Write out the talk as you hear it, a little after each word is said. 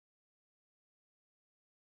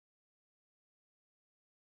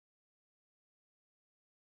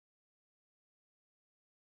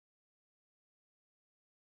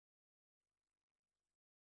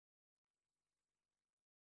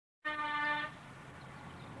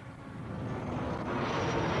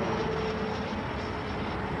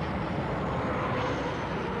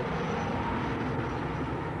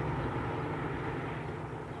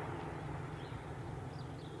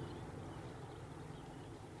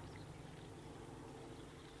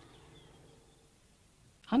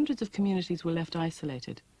Hundreds of communities were left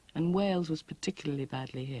isolated, and Wales was particularly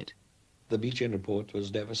badly hit. The Beeching report was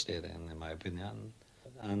devastating, in my opinion,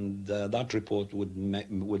 and that report would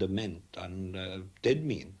have meant, and did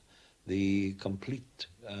mean, the complete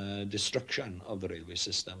destruction of the railway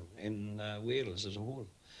system in Wales as a whole.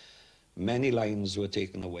 Many lines were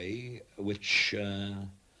taken away, which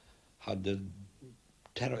had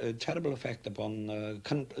a terrible effect upon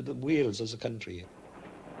Wales as a country.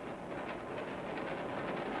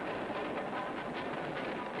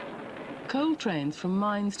 Coal trains from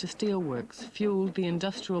mines to steelworks fuelled the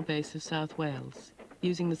industrial base of South Wales,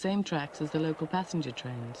 using the same tracks as the local passenger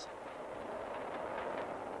trains.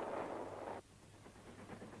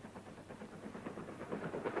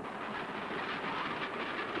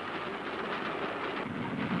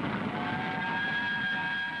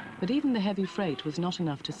 But even the heavy freight was not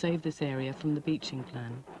enough to save this area from the Beeching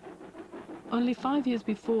plan. Only 5 years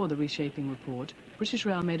before the reshaping report, British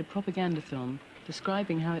Rail made a propaganda film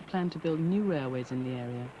describing how it planned to build new railways in the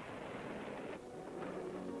area.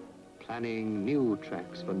 Planning new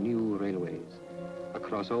tracks for new railways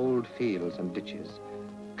across old fields and ditches,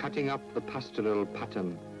 cutting up the pastoral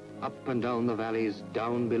pattern, up and down the valleys,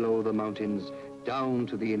 down below the mountains, down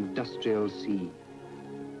to the industrial sea.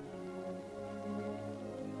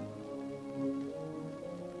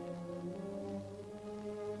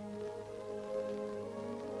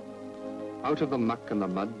 Out of the muck and the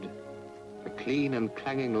mud, the clean and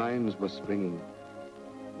clanging lines were springing.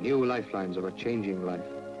 New lifelines of a changing life.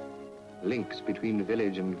 Links between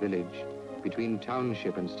village and village, between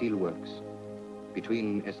township and steelworks,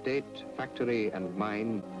 between estate, factory and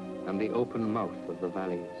mine, and the open mouth of the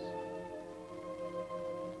valleys.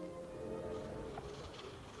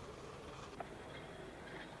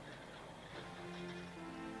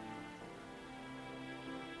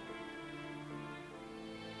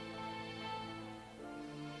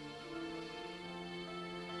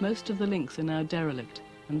 Most of the links are now derelict,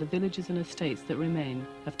 and the villages and estates that remain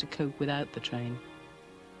have to cope without the train.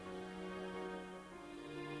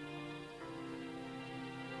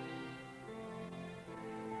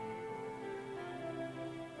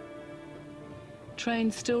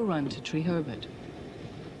 Trains still run to Treherbert.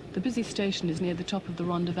 The busy station is near the top of the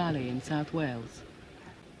Rhondda Valley in South Wales.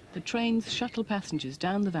 The trains shuttle passengers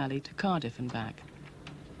down the valley to Cardiff and back.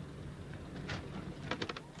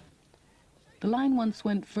 The line once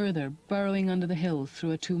went further, burrowing under the hills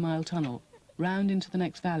through a 2-mile tunnel, round into the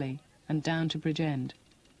next valley and down to Bridgend.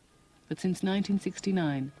 But since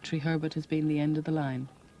 1969, Treherbert has been the end of the line.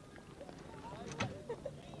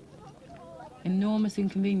 Enormous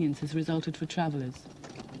inconvenience has resulted for travellers,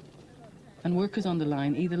 and workers on the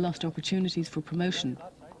line either lost opportunities for promotion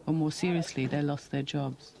or, more seriously, they lost their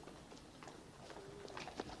jobs.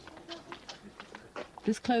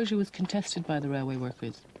 This closure was contested by the railway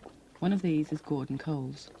workers. One of these is Gordon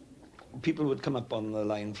Coles. People would come up on the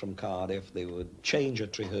line from Cardiff, they would change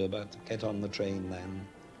at Treherbert, get on the train then,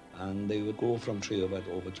 and they would go from Treherbert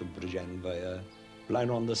over to Bridgend via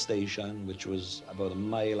Rhondda station, which was about a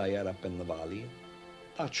mile higher up in the valley.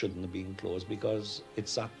 That shouldn't have been closed because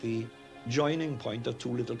it's at the joining point of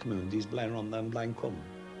two little communities, Rhondda and Blancombe.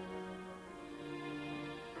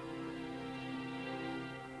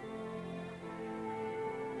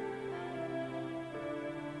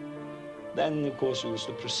 Then, of course, we used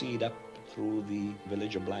to proceed up through the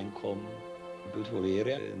village of Blancombe, a beautiful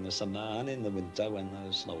area in the summer and in the winter when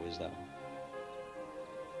the snow is down.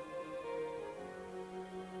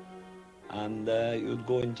 And you'd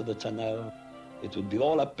go into the tunnel. It would be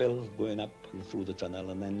all uphill going up and through the tunnel,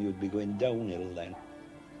 and then you'd be going downhill then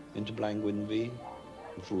into Blangwynfi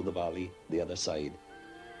and through the valley the other side,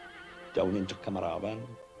 down into Camarabon.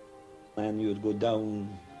 Then you'd go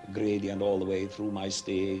down gradient all the way through my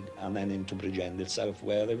stag and then into Bridgend itself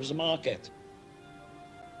where there was a market.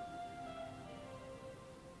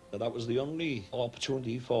 So that was the only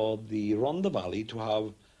opportunity for the Rhondda Valley to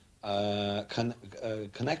have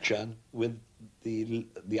connection with the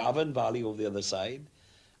Avon Valley over the other side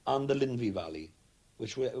and the Linvi Valley,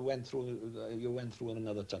 which went through, you went through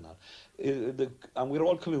another tunnel. And we're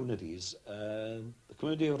all communities. The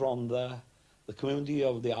community of Rhondda, the community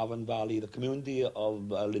of the Avon Valley, the community of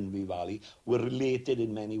Linvi Valley were related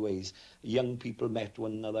in many ways. Young people met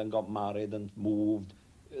one another and got married and moved.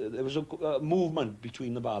 There was a movement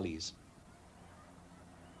between the valleys.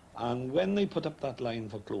 And when they put up that line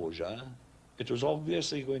for closure, it was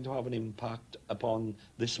obviously going to have an impact upon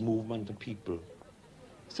this movement of people.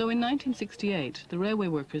 So in 1968, the railway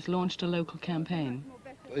workers launched a local campaign.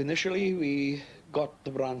 Initially, we got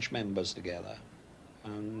the branch members together.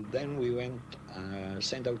 And then we went,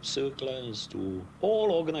 sent out circulars to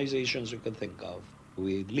all organisations you could think of,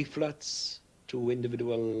 We had leaflets to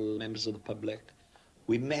individual members of the public.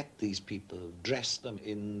 We met these people, dressed them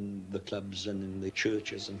in the clubs and in the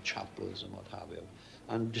churches and chapels and what have you,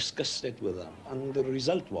 and discussed it with them. And the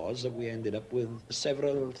result was that we ended up with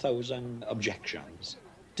several thousand objections.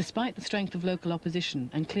 Despite the strength of local opposition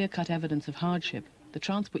and clear-cut evidence of hardship, the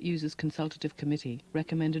Transport Users Consultative Committee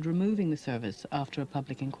recommended removing the service after a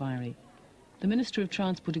public inquiry. The Minister of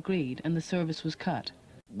Transport agreed and the service was cut.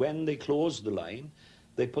 When they closed the line,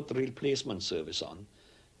 they put the replacement service on,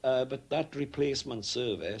 but that replacement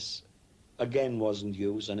service again wasn't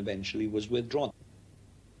used and eventually was withdrawn.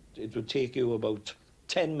 It would take you about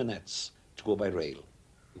 10 minutes to go by rail.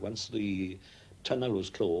 Once the tunnel was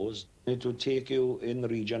closed, it would take you in the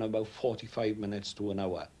region about 45 minutes to an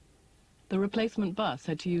hour. The replacement bus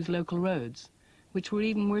had to use local roads, which were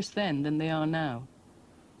even worse then than they are now.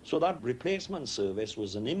 So that replacement service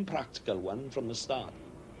was an impractical one from the start.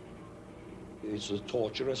 It's a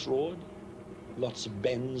tortuous road, lots of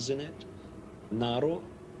bends in it, narrow,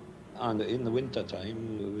 and in the winter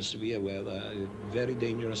time, it was severe weather, very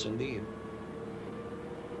dangerous indeed.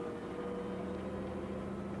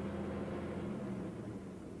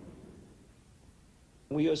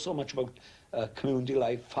 We hear so much about community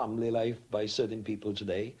life, family life by certain people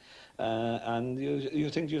today, and you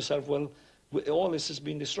think to yourself, well, all this has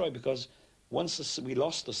been destroyed because once we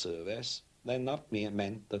lost the service, then that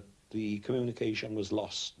meant that the communication was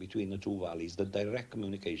lost between the two valleys, the direct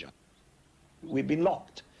communication. We've been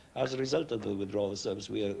locked. As a result of the withdrawal of the service,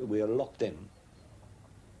 we are locked in.